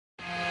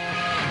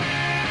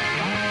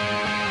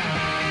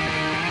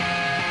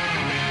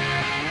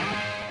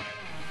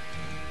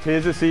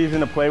'Tis the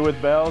season to play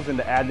with bells and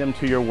to add them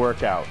to your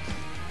workouts.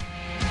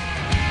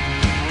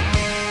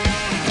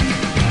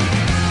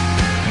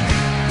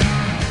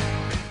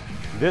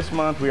 This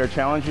month we are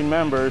challenging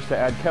members to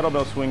add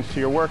kettlebell swings to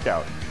your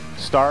workout.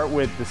 Start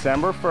with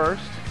December 1st,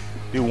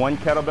 do 1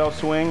 kettlebell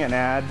swing and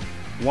add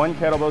 1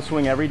 kettlebell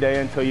swing every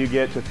day until you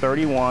get to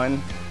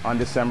 31 on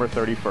December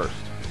 31st.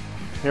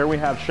 Here we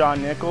have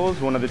Sean Nichols,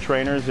 one of the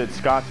trainers at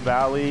Scotts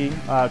Valley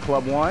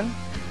Club 1.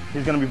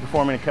 He's going to be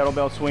performing a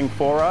kettlebell swing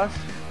for us.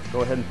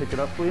 Go ahead and pick it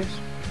up, please.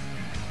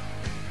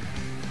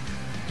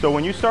 So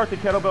when you start the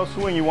kettlebell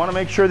swing, you want to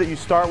make sure that you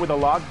start with a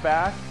locked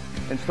back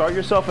and start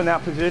yourself in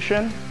that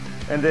position.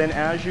 And then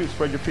as you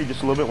spread your feet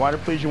just a little bit wider,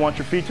 please, you want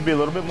your feet to be a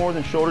little bit more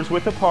than shoulders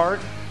width apart.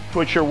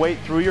 Put your weight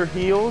through your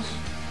heels.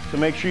 So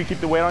make sure you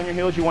keep the weight on your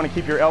heels. You want to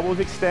keep your elbows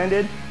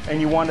extended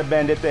and you want to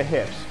bend at the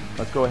hips.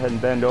 Let's go ahead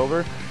and bend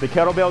over. The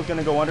kettlebell is going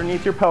to go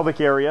underneath your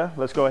pelvic area.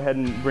 Let's go ahead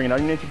and bring it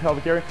underneath your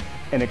pelvic area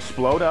and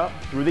explode up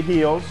through the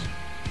heels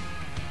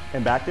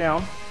and back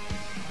down.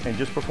 And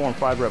just perform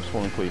 5 reps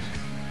for me, please.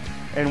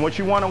 And what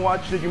you want to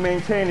watch that you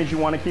maintain is you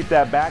want to keep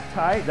that back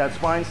tight, that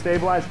spine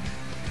stabilized.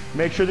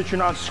 Make sure that you're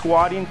not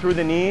squatting through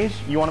the knees.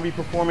 You want to be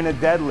performing a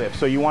deadlift.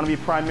 So you want to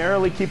be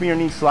primarily keeping your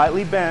knees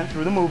slightly bent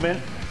through the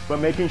movement, but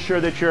making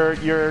sure that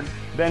you're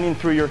bending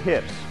through your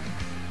hips.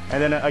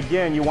 And then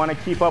again, you want to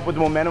keep up with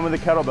the momentum of the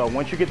kettlebell.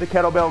 Once you get the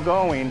kettlebell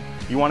going,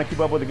 you want to keep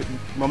up with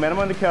the momentum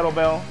of the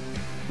kettlebell,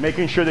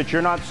 making sure that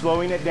you're not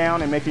slowing it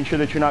down and making sure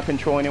that you're not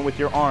controlling it with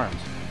your arms.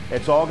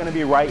 It's all going to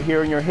be right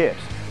here in your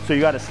hips. So you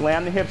got to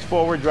slam the hips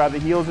forward, drive the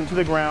heels into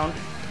the ground,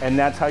 and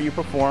that's how you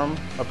perform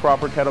a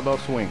proper kettlebell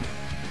swing.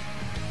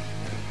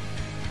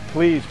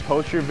 Please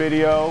post your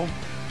video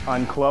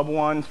on Club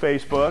 1's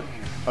Facebook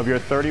of your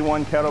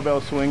 31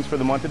 kettlebell swings for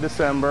the month of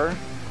December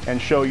and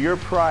show your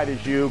pride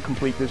as you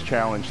complete this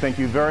challenge. Thank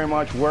you very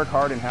much. Work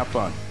hard and have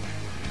fun.